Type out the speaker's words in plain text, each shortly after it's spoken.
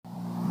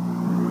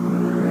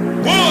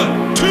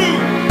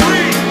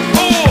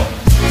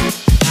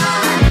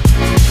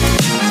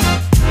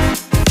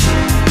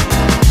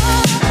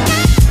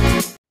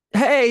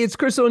Hey, it's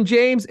Crystal and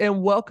James,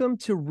 and welcome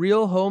to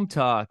Real Home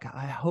Talk.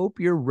 I hope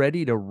you're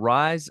ready to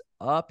rise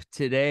up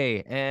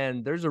today.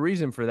 And there's a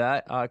reason for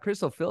that.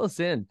 Crystal, fill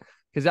us in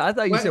because I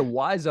thought you said What?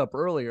 wise up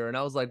earlier, and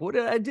I was like, what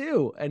did I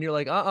do? And you're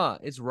like,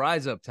 it's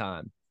rise up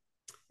time.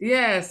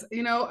 Yes,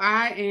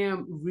 I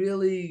am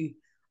really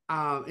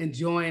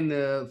enjoying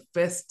the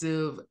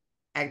festive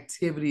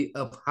activity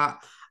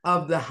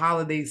of the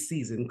holiday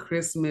season.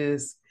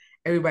 Christmas,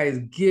 everybody's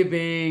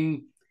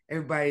giving,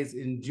 everybody's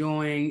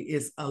enjoying.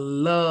 It's a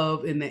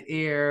love in the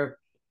air.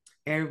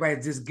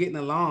 Everybody's just getting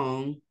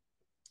along,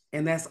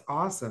 and that's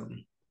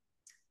awesome.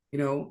 You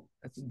know,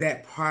 That's,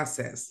 that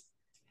process.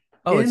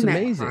 oh, it's In that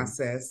amazing.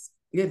 process,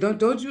 yeah,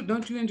 don't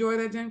you enjoy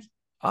that, James?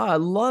 I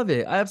love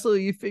it. I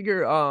absolutely. You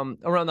figure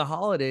around the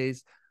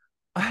holidays,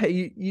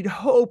 you'd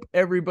hope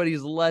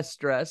everybody's less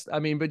stressed. I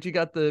mean, but you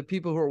got the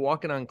people who are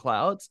walking on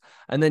clouds,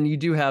 and then you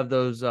do have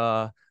those.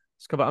 I'm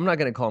not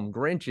going to call them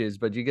Grinches,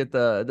 but you get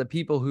the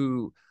people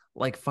who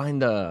like find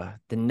the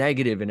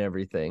negative in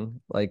everything.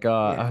 Like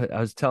Yeah. I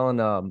was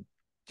telling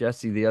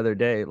Jesse the other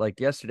day, like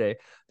yesterday,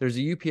 there's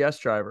a UPS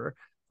driver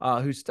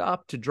who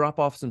stopped to drop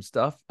off some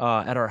stuff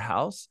at our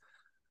house,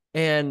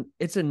 and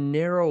it's a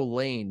narrow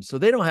lane, so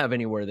they don't have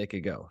anywhere they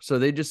could go. So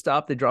they just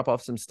stop, they drop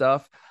off some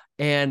stuff,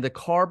 and the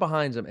car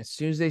behind them, as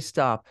soon as they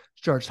stop,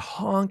 starts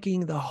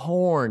honking the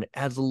horn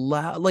as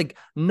loud, like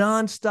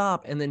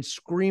nonstop, and then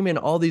screaming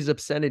all these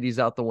obscenities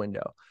out the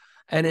window.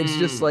 And it's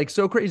just Mm. like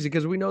so crazy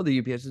because we know the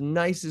UPS is the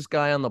nicest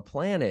guy on the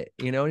planet,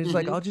 and he's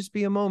like, I'll Hmm. just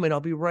be a moment,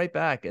 I'll be right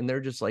back. And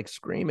they're just like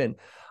screaming.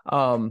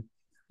 Um,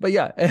 but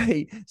yeah,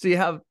 so you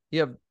have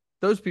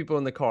those people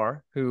in the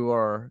car who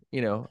are,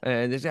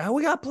 and they say, oh,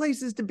 we got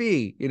places to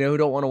be, who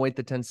don't want to wait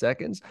the 10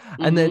 seconds.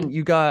 And then Hmm.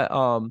 you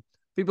got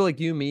people like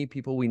you, me,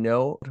 people we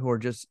know who are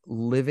just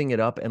living it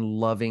up and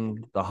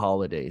loving the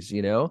holidays.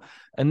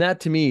 And that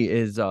to me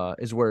is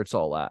where it's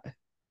all at.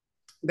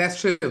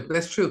 That's true.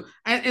 That's true.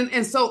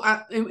 And so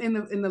in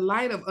the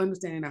light of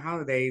understanding the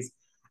holidays,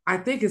 I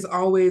think it's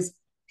always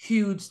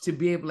huge to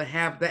be able to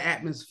have the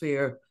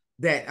atmosphere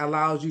that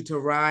allows you to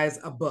rise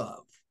up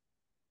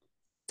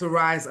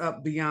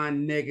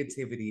beyond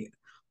negativity,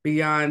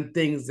 beyond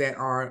things that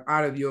are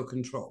out of your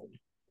control.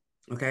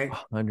 Okay.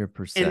 And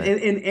 100%. and,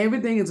 and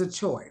everything is a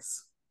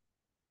choice.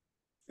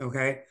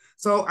 Okay.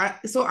 So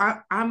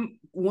I'm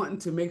wanting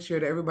to make sure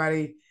that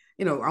everybody,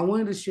 I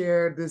wanted to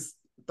share this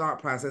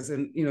thought process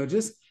and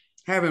just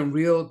having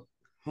real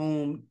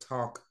home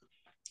talk,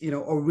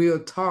 or real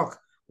talk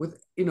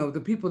with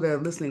the people that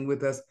are listening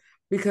with us,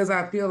 because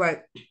I feel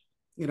like,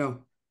 you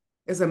know,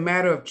 it's a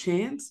matter of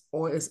chance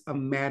or it's a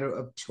matter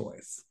of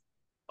choice.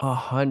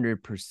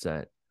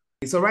 100%.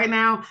 So right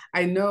now,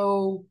 I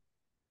know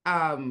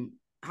um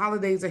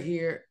holidays are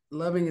here,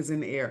 loving is in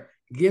the air,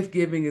 gift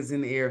giving is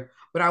in the air,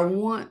 but I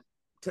want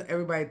to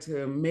everybody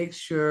to make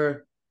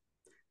sure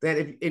that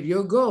if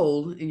your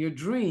goal and your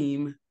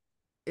dream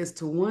is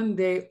to one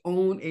day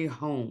own a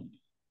home,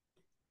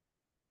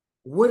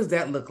 what does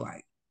that look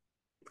like?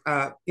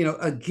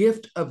 A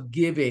gift of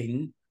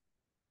giving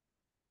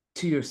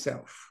to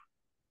yourself,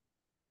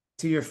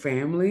 to your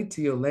family,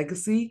 to your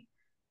legacy.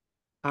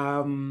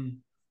 Um,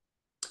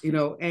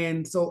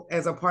 and so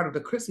as a part of the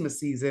Christmas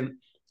season,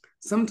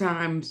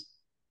 sometimes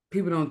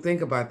people don't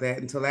think about that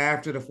until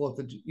after the fourth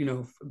of,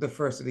 the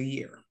first of the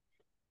year.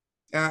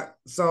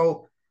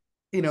 So,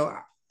 you know,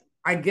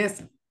 I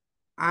guess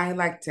I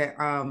like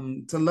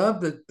to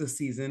love the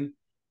season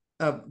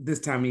of this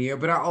time of year,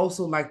 but I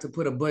also like to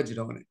put a budget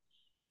on it.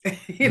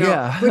 Put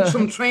Yeah.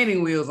 some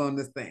training wheels on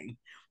this thing.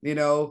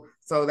 So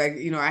like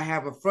I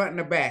have a front and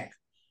a back.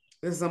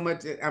 This is how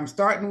much I'm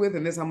starting with,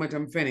 and this is how much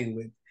I'm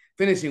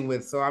finishing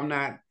with. So I'm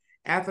not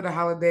after the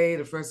holiday,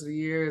 the first of the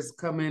year is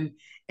coming,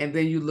 and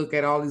then you look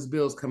at all these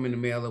bills come in the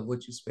mail of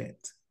what you spent.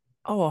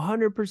 Oh,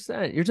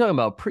 100%. You're talking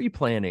about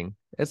pre-planning.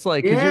 It's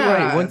like, because you're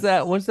right. Once that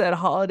Yes, once that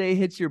holiday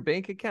hits your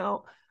bank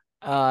account,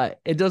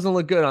 it doesn't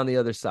look good on the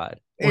other side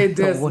it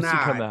does once you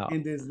come not. out.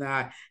 It does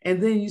not.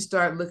 And then you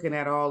start looking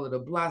at all of the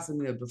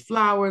blossoming of the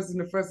flowers in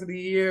the first of the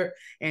year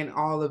and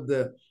all of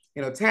the,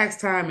 tax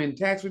time and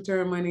tax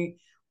return money.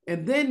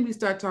 And then we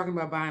start talking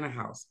about buying a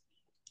house.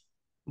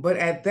 But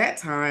at that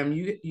time,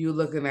 you're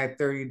looking at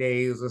 30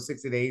 days or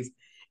 60 days,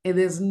 and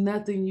there's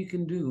nothing you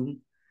can do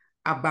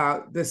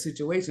about the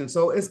situation.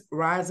 So it's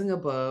rising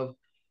above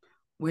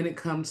when it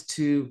comes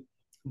to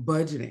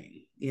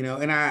budgeting,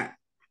 and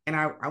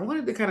I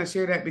wanted to kind of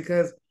share that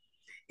because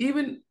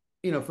even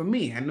for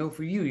me, I know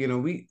for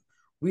you,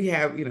 we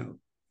have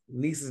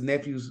nieces,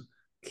 nephews,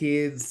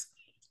 kids,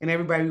 and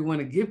everybody we want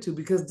to give to,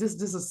 because this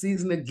is a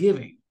season of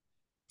giving,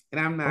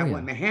 and I'm Oh not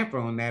wanting yeah. to hamper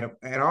on that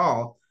at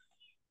all.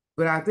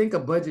 But I think a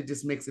budget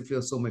just makes it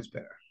feel so much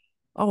better.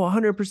 Oh,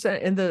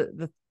 100%. And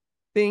the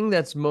thing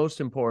that's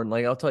most important,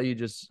 like I'll tell you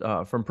just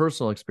from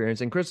personal experience,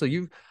 and Crystal,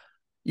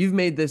 you've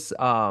made this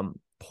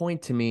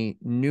point to me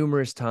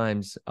numerous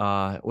times,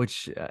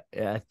 which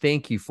I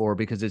thank you for,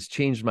 because it's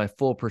changed my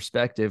full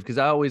perspective. Because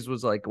I always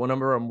was like,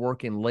 whenever I'm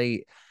working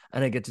late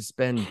and I get to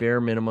spend bare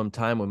minimum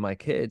time with my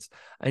kids,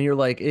 and you're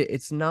like,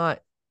 it's not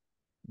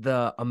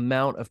the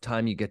amount of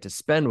time you get to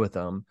spend with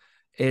them,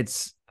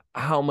 it's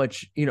how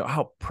much,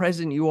 how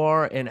present you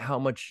are and how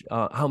much,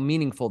 how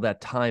meaningful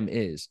that time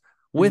is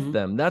with Mm-hmm.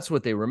 them. That's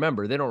what they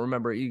remember. They don't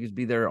remember you could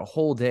be there a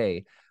whole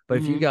day, but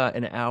if you Mm-hmm. got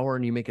an hour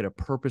and you make it a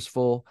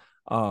purposeful,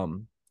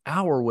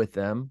 hour with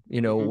them,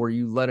 Mm-hmm. where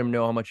you let them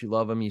know how much you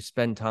love them, you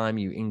spend time,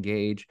 you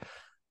engage,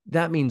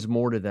 that means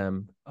more to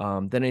them,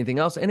 than anything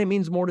else. And it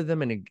means more to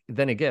them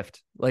than a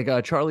gift. Like,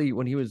 Charlie,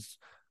 when he was,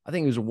 I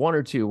think he was 1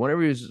 or 2,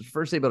 whenever he was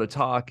first able to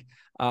talk,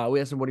 we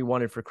asked him what he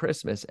wanted for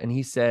Christmas, and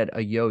he said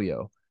a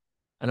yo-yo.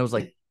 And I was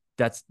like,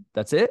 that's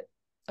it?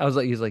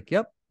 He's like,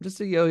 yep, just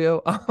a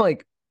yo-yo. I'm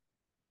like,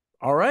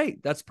 all right,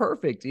 that's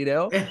perfect,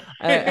 and,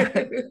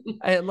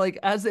 and like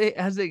as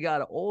they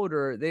got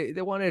older,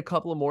 they wanted a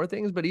couple of more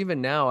things, but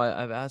even now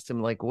I've asked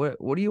him, like, what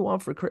do you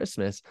want for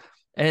Christmas?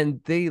 And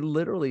they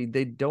literally,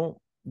 they don't,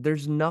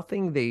 there's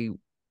nothing they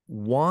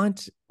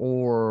want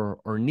or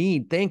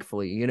need,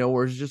 thankfully,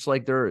 where it's just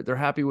like they're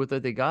happy with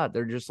what they got.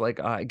 They're just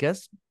like, I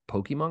guess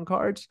Pokemon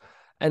cards.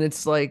 And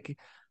it's like,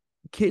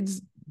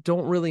 kids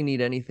don't really need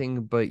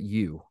anything but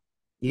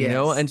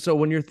Yes. and so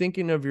when you're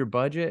thinking of your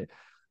budget,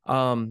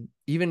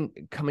 even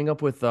coming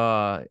up with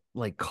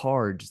like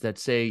cards that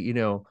say,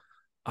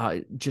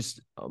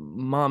 just a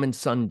mom and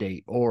son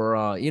date,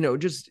 or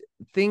just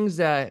things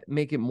that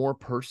make it more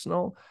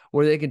personal,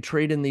 where they can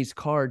trade in these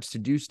cards to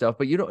do stuff.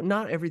 But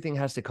not everything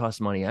has to cost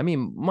money. I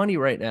mean, money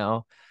right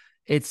now,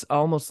 it's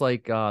almost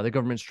like the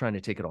government's trying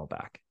to take it all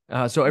back,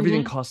 so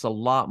everything Mm-hmm. costs a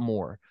lot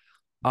more.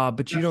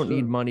 But you That's don't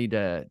need true. money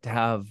to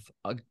have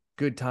a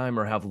good time,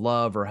 or have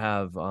love, or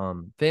have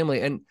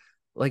family. And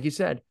like you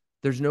said,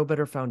 there's no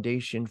better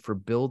foundation for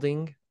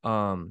building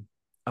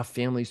a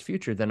family's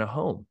future than a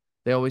home.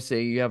 They always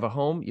say, you have a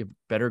home, you have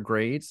better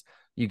grades,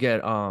 you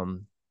get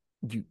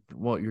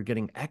you're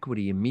getting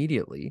equity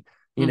immediately.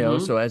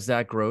 Mm-hmm. So as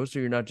that grows, so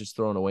you're not just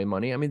throwing away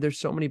money. I mean, there's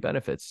so many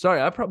benefits.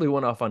 Sorry, I probably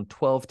went off on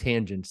 12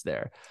 tangents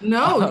there.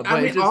 No, I But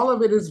it mean, just, all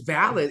of it is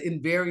valid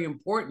and very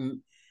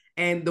important.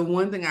 And the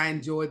one thing I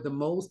enjoyed the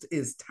most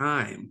is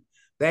time.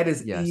 That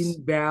is yes.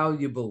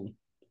 invaluable,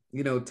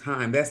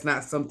 time. That's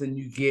not something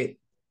you get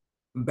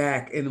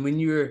back. And when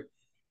you're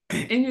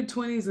in your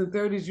 20s and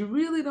 30s, you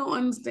really don't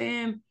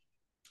understand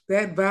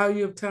that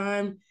value of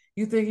time.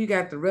 You think you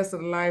got the rest of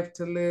the life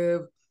to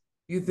live.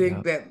 You Yeah.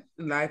 think that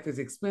life is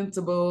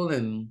expensible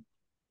and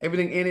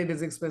everything in it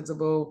is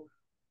expensible.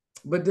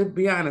 But to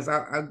be honest,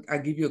 I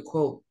give you a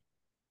quote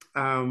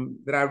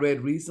that I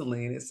read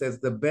recently, and it says,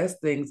 "The best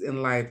things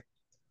in life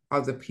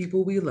are the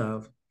people we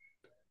love,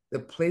 the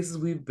places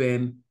we've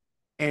been,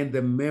 and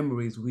the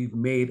memories we've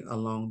made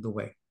along the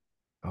way."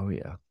 Oh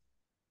yeah.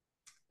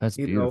 That's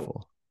You know,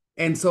 beautiful.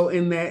 and so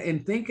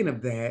in thinking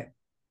of that,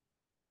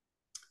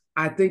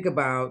 I think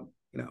about,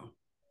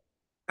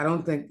 I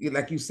don't think,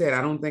 like you said,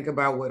 I don't think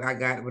about what I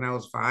got when I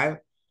was 5.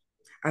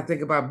 I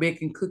think about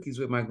baking cookies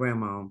with my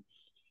grandma,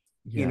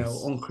 Yes.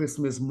 on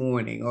Christmas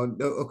morning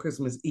or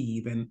Christmas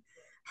Eve, and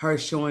her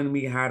showing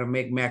me how to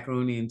make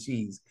macaroni and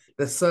cheese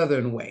the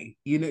Southern way,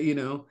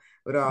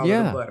 with all of the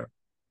Yeah. butter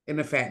and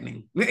the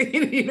fattening.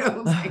 You know what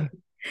I'm saying?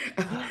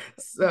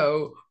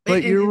 So,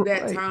 But and you're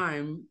that right.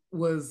 time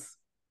was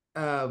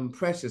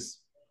precious,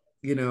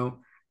 you know.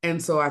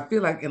 And so I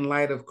feel like in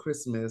light of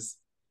Christmas,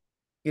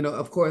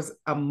 of course,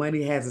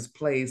 money has its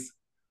place,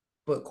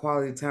 but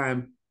quality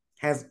time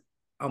has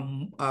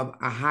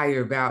a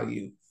higher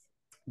value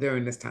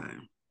during this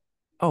time.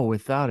 Oh,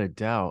 without a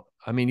doubt.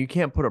 I mean, you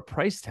can't put a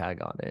price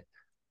tag on it,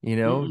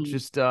 Mm-mm.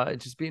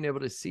 just being able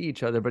to see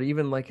each other. But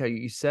even like how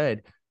you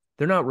said,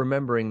 they're not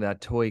remembering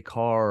that toy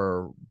car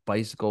or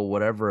bicycle,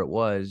 whatever it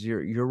was.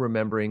 You're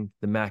remembering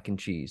the mac and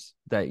cheese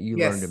that you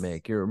learned to Yes.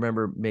 make. You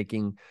remember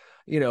making,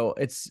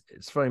 it's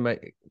funny.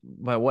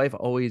 My wife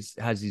always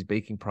has these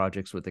baking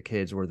projects with the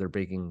kids where they're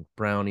baking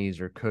brownies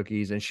or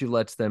cookies, and she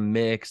lets them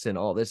mix and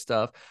all this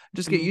stuff.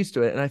 Just get Mhm. used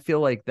to it. And I feel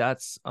like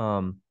that's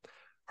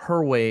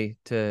her way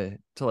to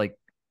like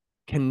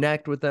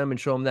connect with them and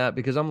show them that,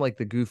 because I'm like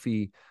the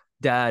goofy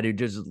dad who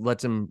just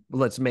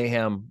lets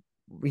mayhem,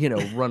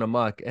 run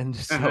amok. And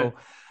Uh-huh.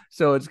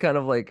 so it's kind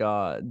of like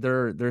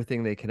their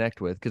thing they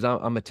connect with, because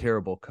I'm a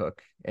terrible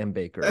cook and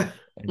baker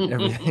and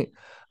everything.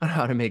 I know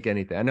how to make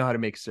anything. I know how to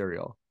make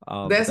cereal.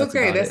 But That's that's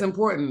okay. about That's it.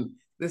 important.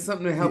 There's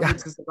something to help Yeah. you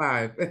to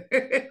survive.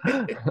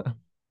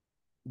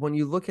 When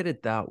you look at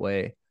it that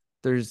way,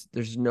 there's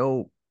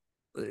no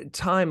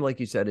time, like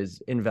you said,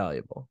 is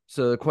invaluable.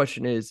 So the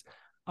question is,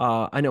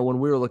 I know when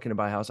we were looking to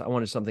buy a house, I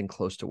wanted something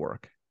close to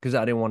work, because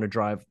I didn't want to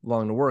drive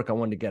long to work. I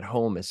wanted to get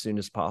home as soon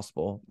as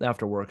possible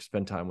after work,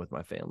 spend time with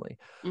my family.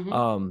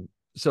 Mhm.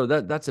 So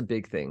that's a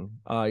big thing.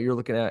 You're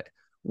looking at,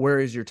 where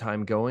is your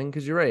time going?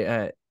 Because you're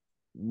right.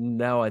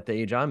 Now at the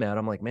age I'm at,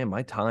 I'm like, man,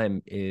 my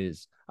time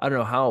is, I don't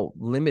know how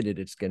limited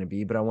it's going to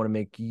be, but I want to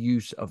make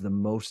use of the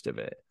most of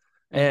it.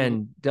 Mhm.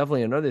 And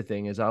definitely another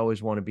thing is, I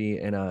always want to be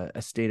in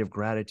a state of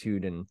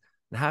gratitude and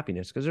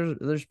happiness, because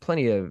there's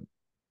plenty of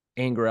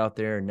anger out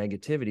there and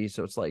negativity.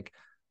 So it's like,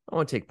 I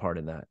want to take part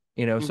in that.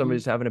 If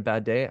somebody's Mhm. having a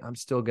bad day, I'm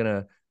still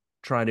gonna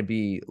try to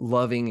be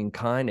loving and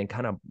kind, and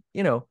kind of,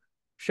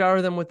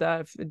 shower them with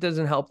that. If it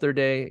doesn't help their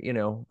day,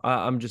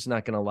 I'm just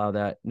not going to allow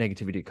that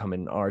negativity to come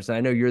in ours. And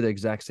I know you're the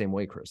exact same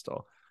way,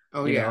 Crystal.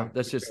 Oh yeah,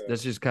 That's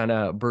just kind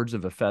of birds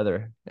of a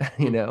feather,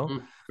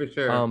 for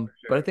sure.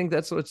 But I think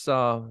that's what's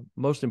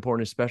most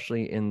important,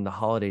 especially in the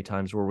holiday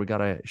times where we got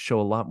to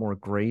show a lot more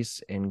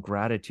grace and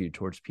gratitude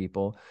towards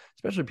people,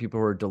 especially people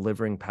who are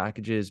delivering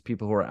packages,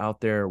 people who are out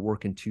there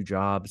working two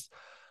jobs.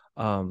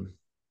 Um,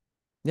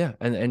 yeah,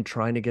 and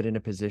trying to get in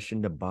a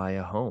position to buy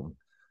a home,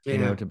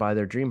 Yeah. to buy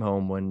their dream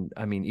home when,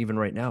 I mean, even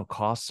right now,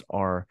 costs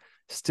are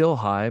still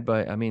high,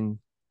 but I mean,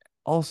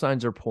 all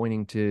signs are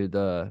pointing to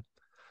the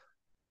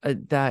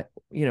that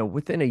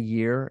within a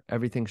year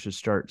everything should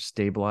start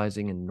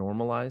stabilizing and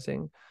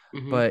normalizing.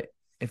 Hmm. But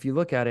if you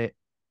look at it,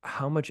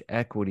 how much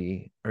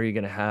equity are you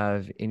going to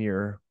have in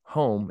your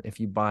home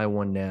if you buy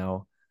one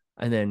now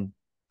and then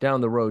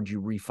down the road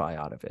you refi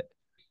out of it?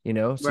 So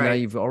now Right.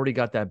 you've already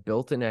got that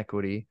built-in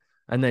equity,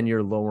 and then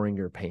you're lowering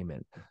your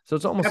payment. So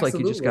it's almost like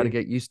you just got to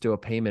Absolutely. get used to a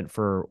payment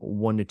for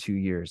 1 to 2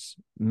 years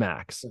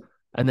max,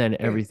 and then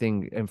Yeah.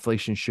 everything,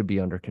 inflation should be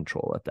under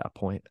control at that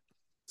point.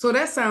 So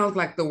that sounds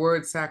like the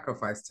word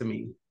sacrifice to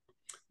me.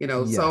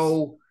 Yes.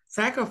 So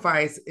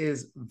sacrifice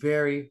is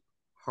very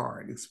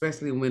hard,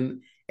 especially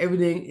when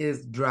everything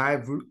is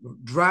drive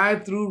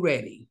through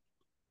ready.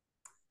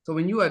 So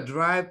when you are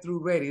drive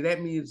through ready,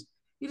 that means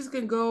you just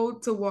can go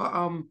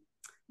to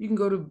you can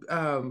go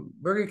to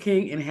Burger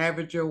King and have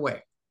it your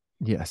way.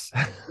 Yes.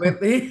 With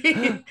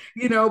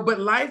but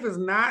life is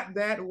not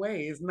that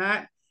way. It's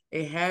not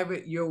a have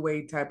it your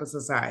way type of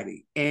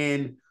society.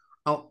 And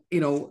uh, you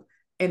know,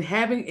 and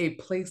having a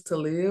place to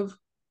live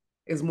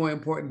is more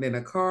important than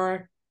a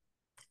car,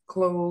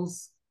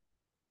 clothes,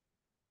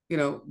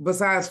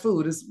 besides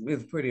food is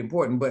pretty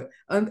important. But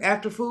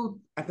after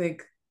food, I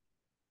think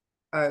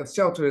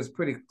shelter is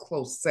pretty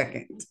close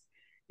second.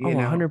 Oh, You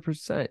know.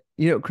 100%.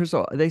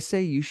 Crystal, they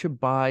say you should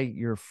buy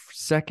your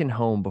second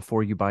home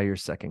before you buy your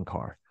second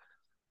car.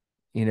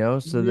 So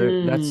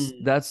Mm.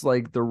 that's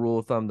like the rule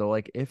of thumb though.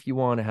 Like if you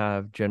want to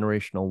have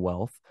generational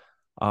wealth,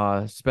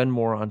 spend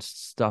more on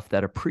stuff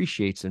that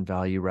appreciates in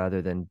value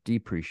rather than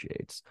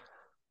depreciates.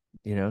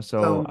 So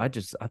So I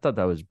thought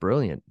that was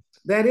brilliant.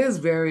 that is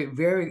very,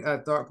 very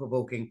thought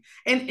provoking.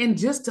 And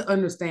just to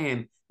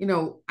understand,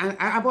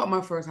 I bought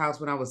my first house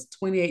when I was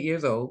 28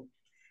 years old,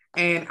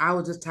 and I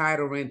was just tired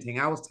of renting.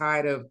 I was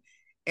tired of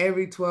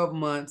every 12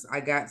 months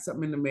I got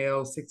something in the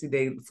mail 60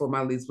 days before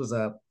my lease was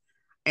up,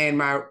 and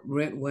my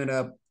rent went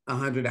up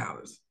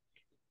 $100.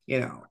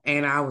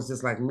 And I was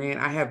just like, man,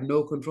 I have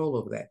no control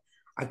over that.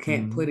 I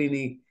can't put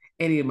Mhm.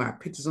 any of my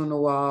pictures on the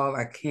wall.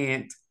 I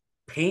can't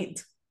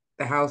paint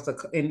the house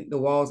in the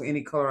walls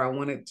any color I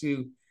want it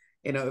to.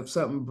 If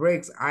something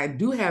breaks, I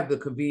do have the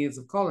convenience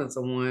of calling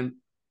someone,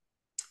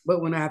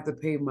 but when I have to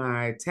pay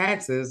my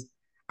taxes,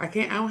 I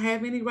don't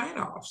have any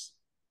write-offs.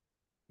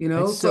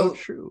 It's so So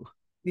true.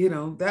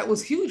 that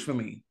was huge for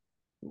me.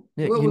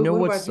 Yeah, What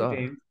about you,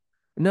 James?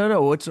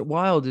 no, what's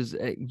wild is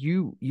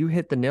you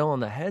hit the nail on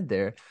the head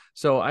there.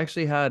 So I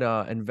actually had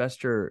an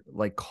investor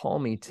like call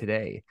me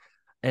today,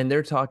 and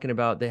they're talking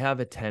about they have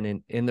a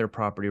tenant in their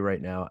property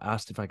right now,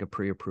 asked if I could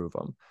pre-approve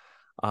them.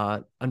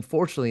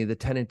 Unfortunately, the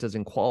tenant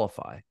doesn't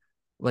qualify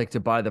like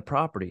to buy the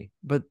property,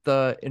 but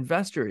the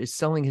investor is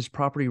selling his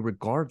property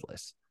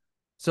regardless.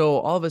 So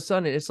all of a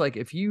sudden, it's like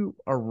if you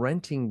are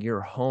renting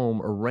your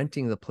home or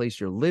renting the place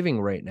you're living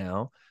right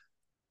now,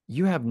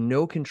 you have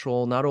no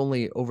control not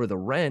only over the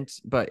rent,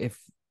 but if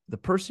the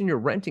person you're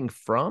renting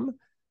from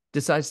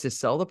decides to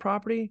sell the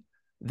property,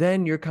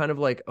 then you're kind of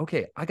like,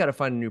 okay, I got to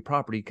find a new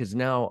property because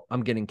now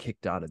I'm getting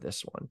kicked out of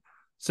this one.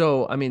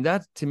 So, I mean,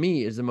 that to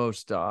me is the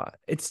most,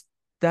 it's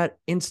that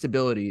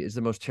instability is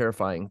the most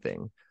terrifying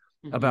thing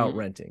about Mm-hmm.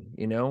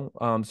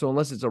 renting. So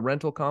unless it's a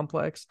rental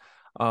complex,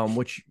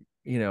 which,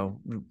 you know,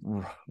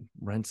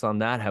 rents on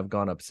that have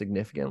gone up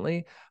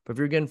significantly. But if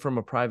you're getting from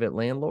a private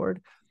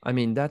landlord, I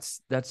mean,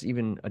 that's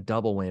even a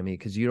double whammy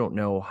because you don't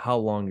know how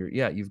long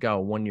you've got a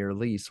 1 year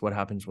lease. What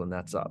happens when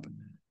that's up?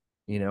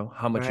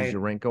 How much is Right.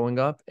 your rent going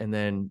up? And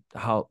then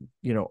how,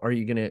 are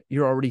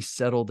you're already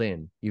settled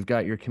in. You've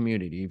got your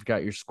community, you've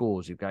got your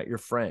schools, you've got your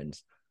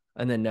friends.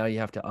 And then now you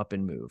have to up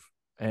and move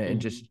and Mm-hmm.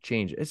 just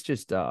change. It's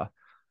just,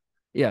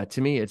 yeah,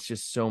 to me, it's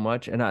just so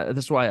much. And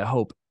that's why I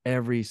hope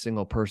every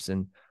single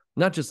person,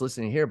 not just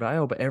listening here, but I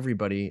hope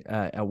everybody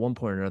at one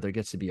point or another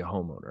gets to be a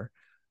homeowner.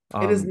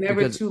 It is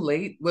never Because too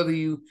late, whether if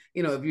you're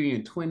in your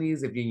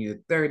 20s, if you're in your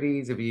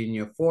 30s, if you're in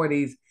your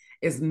 40s,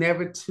 it's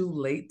never too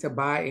late to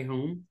buy a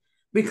home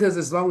because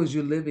as long as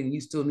you're living,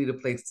 you still need a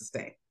place to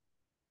stay,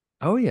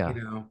 oh you yeah,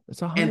 know.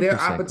 it's a And hundred there are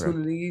percent correct.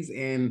 opportunities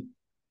and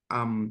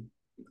um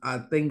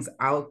things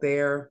out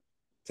there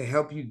to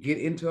help you get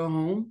into a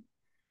home.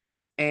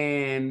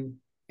 And,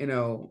 you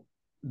know,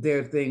 there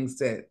are things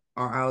that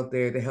are out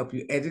there to help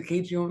you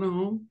educate you on a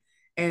home.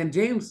 And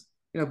James,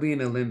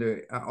 being a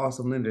lender,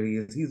 awesome lender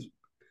he's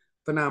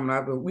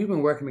phenomenal. We've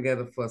been working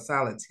together for a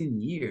solid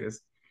 10 years.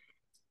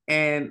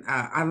 And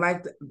I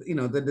like,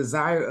 the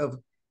desire of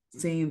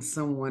seeing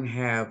someone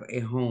have a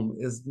home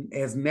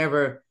has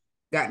never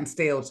gotten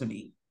stale to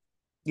me.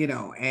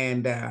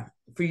 and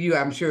for you,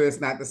 I'm sure it's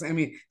not the same. I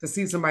mean, to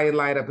see somebody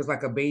light up is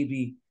like a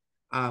baby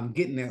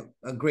getting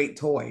a great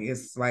toy.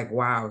 It's like,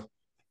 wow,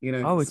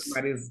 Oh,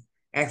 somebody's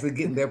actually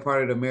getting their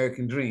part of the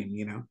American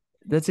dream.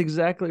 that's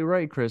exactly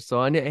right,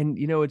 Crystal. And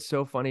it's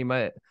so funny.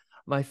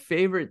 My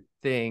favorite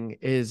thing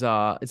is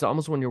it's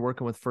almost when you're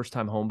working with first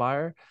time home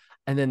buyer,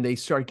 and then they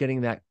start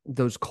getting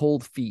those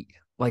cold feet,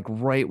 like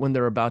right when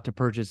they're about to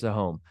purchase a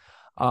home.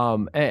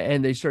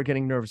 And they start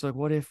getting nervous, like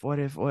what if,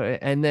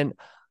 and then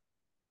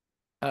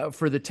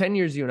for the 10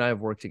 years you and I have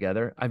worked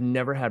together, I've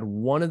never had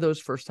one of those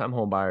first time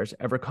home buyers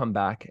ever come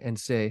back and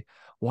say,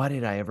 why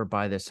did I ever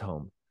buy this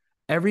home?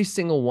 Every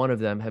single one of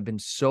them have been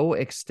so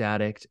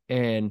ecstatic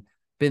and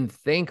been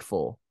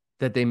thankful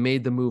that they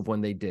made the move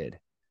when they did,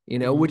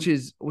 Mm-hmm. which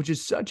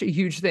is such a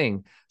huge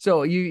thing.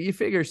 So you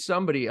figure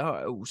somebody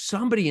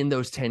in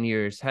those 10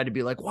 years had to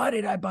be like, why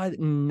did I buy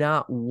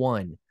not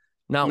one,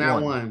 not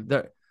Not one.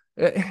 one.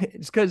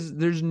 It's because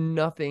there's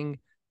nothing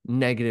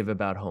negative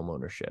about home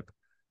ownership.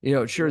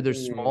 Sure,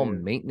 there's Nothing small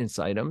negative. maintenance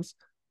items,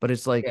 but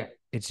it's like Yeah.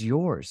 it's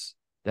yours.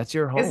 That's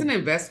your It's an home.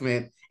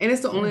 investment, and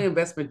it's the only Yeah.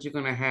 investment you're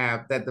going to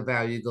have that the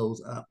value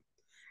goes up.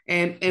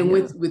 And Yeah.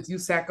 with you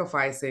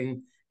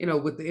sacrificing,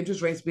 with the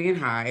interest rates being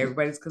high,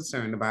 everybody's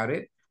concerned about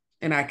it,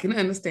 and I can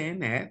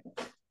understand that.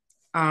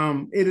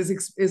 It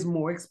is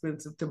more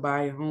expensive to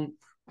buy a home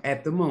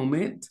at the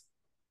moment,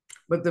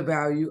 but the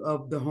value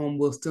of the home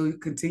will still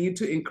continue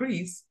to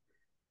increase,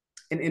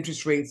 and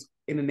interest rates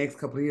in the next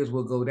couple of years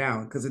will go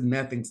down because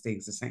nothing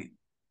stays the same.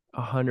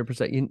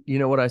 100%. You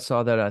know what I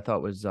saw that I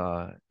thought was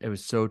it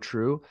was so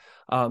true.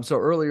 So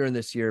earlier in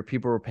this year,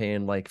 people were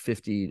paying like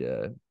 50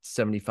 to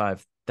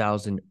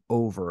 75,000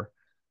 over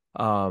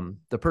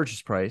the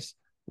purchase price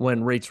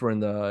when rates were in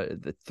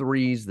the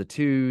threes, the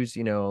twos,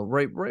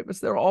 right, but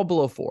they're all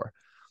below four.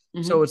 So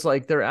Mm-hmm. it's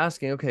like they're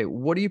asking, okay,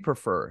 what do you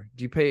prefer?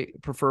 Do you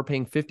prefer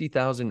paying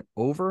 50,000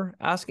 over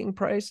asking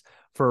price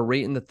for a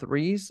rate in the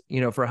threes,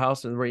 for a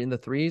house and rate in the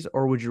threes,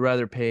 or would you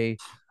rather pay,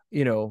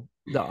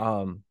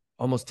 the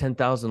almost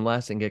 10,000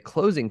 less and get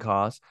closing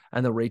costs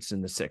and the rates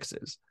in the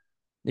sixes,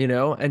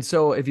 And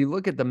so if you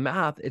look at the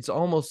math, it's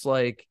almost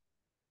like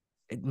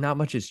not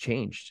much has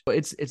changed.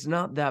 It's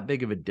not that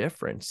big of a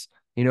difference,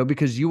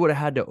 because you would have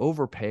had to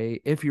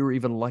overpay if you were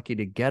even lucky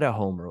to get a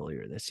home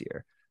earlier this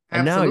year.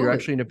 And now you're Absolutely.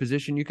 actually in a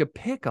position you could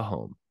pick a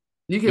home,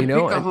 You can pick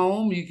a and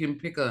home, you can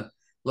pick a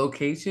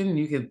location,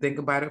 you can think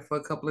about it for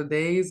a couple of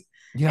days,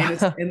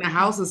 yeah, and the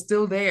house is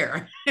still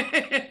there.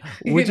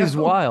 you which is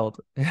know, wild.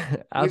 which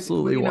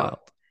Absolutely wild.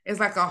 it's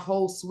like a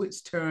whole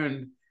switch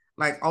turned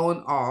like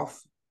on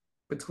off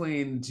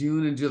between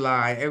June and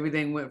July.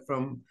 Everything went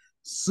from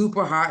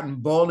super hot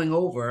and boiling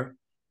over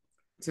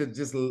to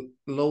just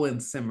low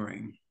and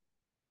simmering.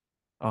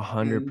 A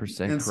hundred And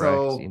percent and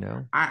correct,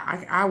 so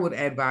I would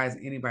advise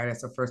anybody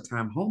that's a first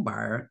time home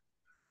buyer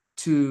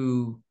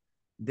to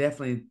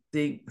definitely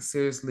think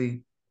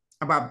seriously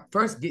about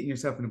first getting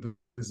yourself in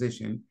a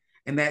position,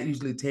 and that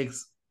usually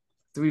takes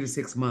 3 to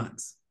 6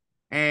 months.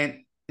 And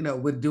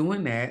with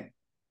doing that,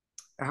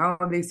 the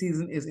holiday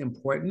season is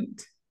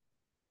important,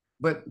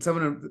 but some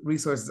of the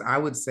resources I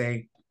would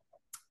say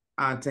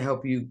to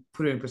help you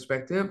put it in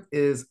perspective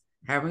is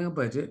having a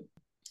budget.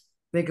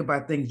 Think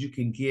about things you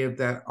can give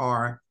that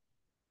are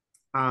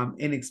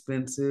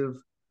inexpensive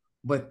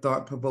but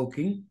thought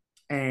provoking,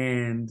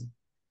 and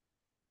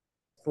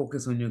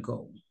focus on your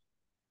goal,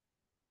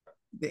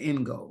 the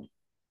end goal.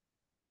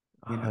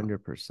 a You know.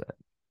 100%.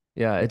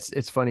 Yeah, Yeah.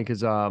 it's funny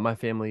because my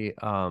family,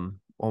 well,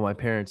 my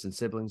parents and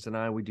siblings and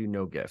I, we do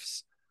no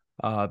gifts,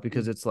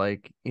 because it's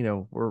like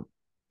we're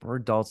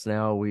adults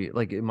now. We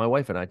like my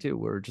wife and I too.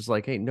 We're just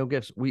like, hey, no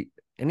gifts. We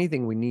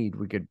anything we need,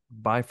 we could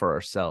buy for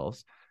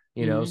ourselves.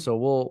 Mm-hmm. So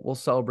we'll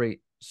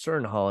celebrate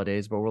certain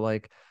holidays, but we're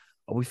like,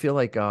 we feel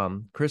like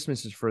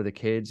Christmas is for the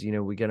kids.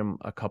 We get them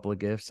a couple of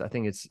gifts. I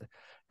think it's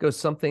goes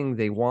something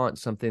they want,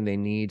 something they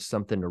need,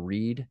 something to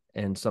read,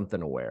 and something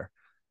to wear.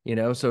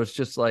 So it's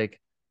just like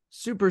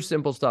super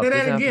simple Say stuff. that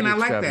Doesn't have to again. be I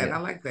like that. I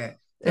extravagant. like that.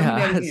 Tell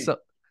me that Yeah. again. So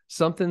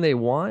something they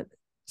want,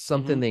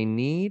 something Mm-hmm. they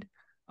need,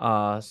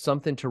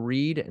 something to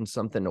read, and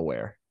something to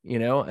wear,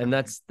 and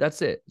Okay.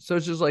 that's it. So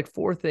it's just like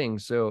four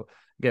things. So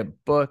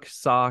get book,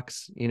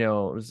 socks,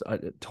 a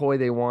toy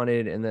they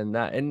wanted, and then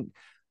that. And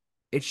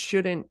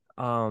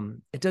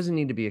it doesn't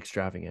need to be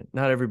extravagant.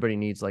 Not everybody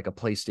needs like a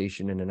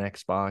PlayStation and an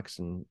Xbox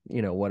and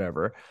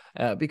whatever,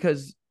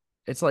 because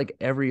it's like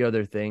every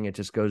other thing. It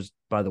just goes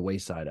by the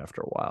wayside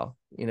after a while,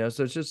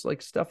 so it's just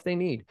like stuff they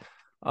need.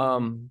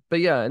 Mm-hmm. But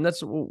yeah, and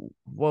that's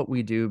what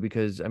we do,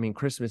 because I mean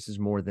Christmas is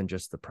more than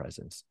just the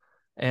presents.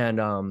 And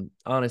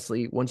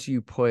honestly, once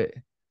you put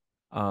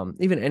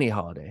even any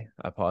holiday,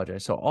 I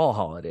apologize, so all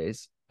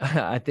holidays,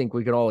 I think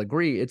we could all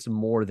agree it's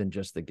more than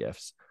just the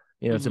gifts.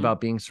 It's Mm-hmm. about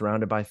being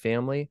surrounded by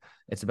family.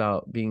 It's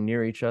about being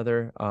near each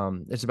other.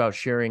 It's about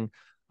sharing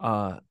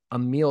a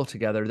meal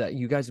together that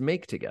you guys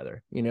make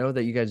together,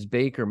 that you guys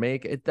bake or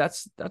make it.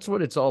 That's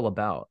what it's all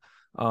about.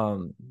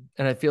 And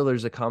I feel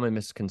there's a common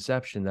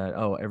misconception that,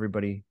 oh,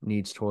 everybody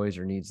needs toys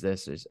or needs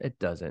this. It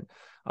doesn't.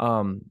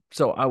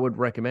 So I would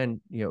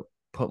recommend,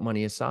 put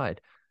money aside.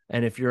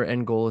 And if your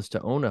end goal is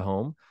to own a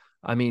home,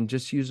 I mean,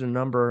 just use a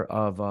number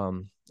of,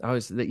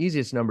 the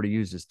easiest number to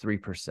use is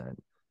 3%.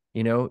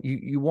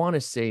 You want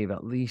to save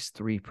at least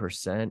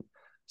 3%.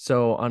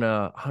 So on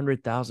a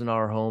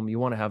 $100,000 home, you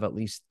want to have at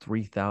least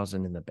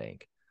 3,000 in the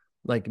bank,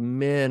 like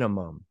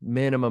minimum,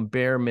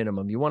 bare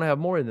minimum. You want to have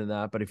more than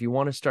that, but if you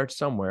want to start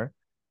somewhere,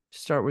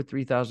 start with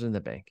 3,000 in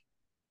the bank.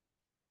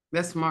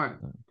 That's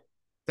smart.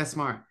 That's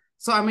smart.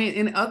 So, I mean,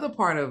 in other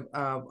part of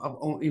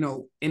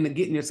in the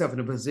getting yourself in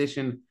a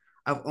position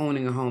of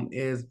owning a home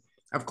is,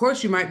 of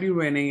course, you might be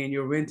renting, and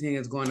your renting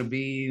is going to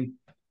be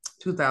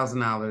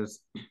 $2,000,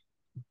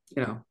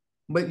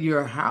 but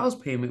your house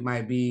payment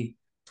might be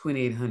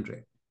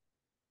 $2,800.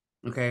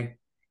 Okay,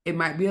 it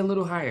might be a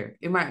little higher.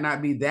 It might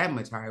not be that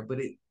much higher,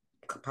 but it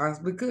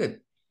possibly could.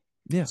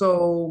 Yeah.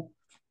 So,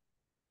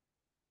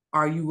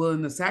 are you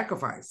willing to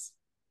sacrifice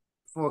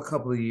for a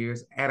couple of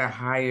years at a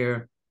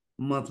higher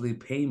monthly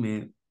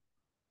payment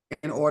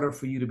in order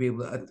for you to be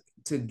able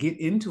to get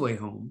into a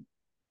home?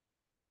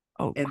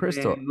 Oh, And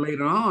Crystal, then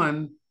later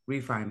on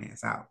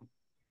refinance out.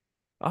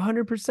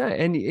 100%.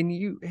 And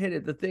you hit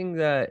it. The thing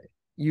that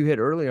you hit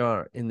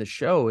earlier in the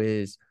show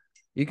is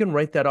you can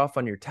write that off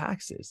on your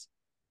taxes.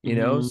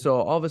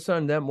 So all of a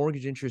sudden that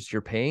mortgage interest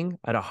you're paying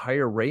at a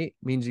higher rate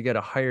means you get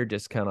a higher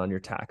discount on your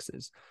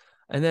taxes.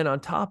 And then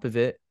on top of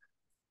it,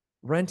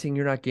 renting,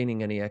 you're not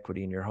gaining any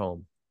equity in your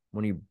home.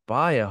 When you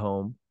buy a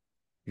home,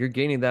 you're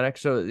gaining that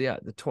extra. Yeah,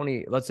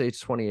 let's say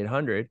it's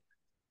 2,800.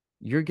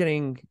 You're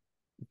getting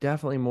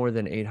definitely more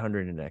than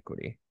 800 in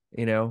equity.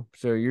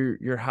 So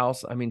your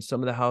house, I mean,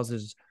 some of the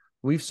houses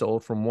we've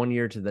sold from one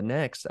year to the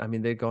next, I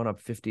mean, they've gone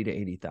up $50,000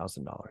 to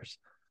 $80,000.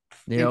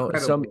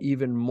 Some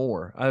even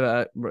more,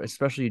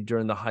 especially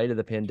during the height of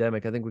the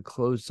pandemic. I think we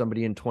closed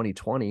somebody in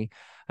 2020.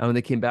 And when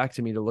they came back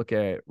to me to look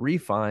at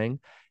refining,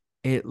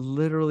 it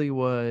literally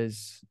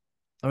was,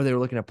 or they were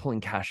looking at pulling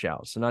cash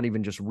out. So not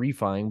even just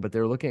refining, but they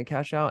were looking at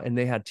cash out, and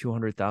they had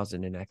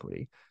 200,000 in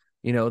equity.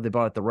 They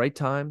bought at the right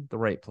time, the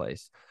right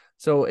place.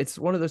 So it's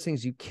one of those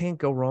things, you can't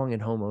go wrong in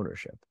home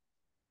ownership.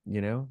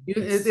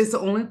 It's the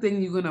only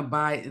thing you're going to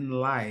buy in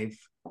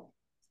life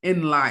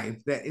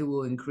that it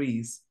will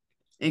increase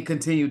and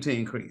continue to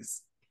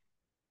increase.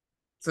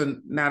 So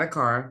not a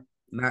car,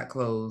 not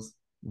clothes,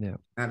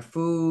 not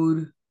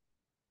food,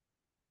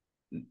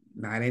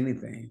 not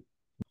anything.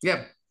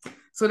 Yep.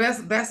 So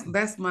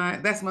that's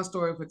my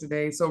story for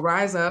today. So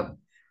rise up,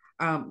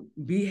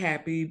 be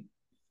happy,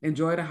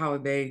 enjoy the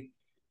holiday,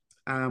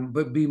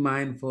 but be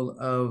mindful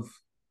of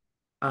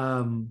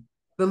the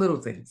little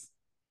things.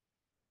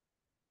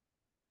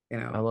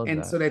 I love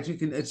and that. so that you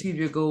can achieve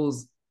your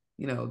goals,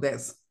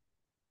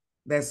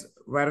 that's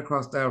right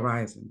across the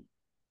horizon.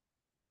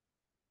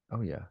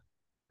 Oh yeah.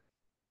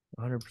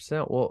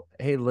 100%. Well,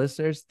 hey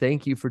listeners,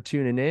 thank you for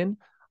tuning in.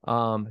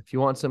 If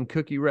you want some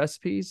cookie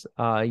recipes,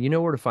 you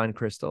know where to find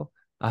Crystal.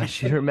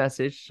 Shoot her a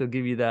message. She'll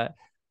give you that.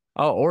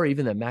 Oh, or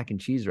even that mac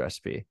and cheese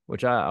recipe,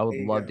 which I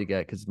would love to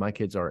get because my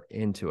kids are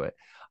into it.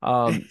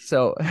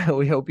 So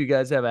we hope you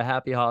guys have a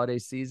happy holiday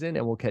season,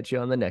 and we'll catch you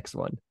on the next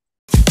one.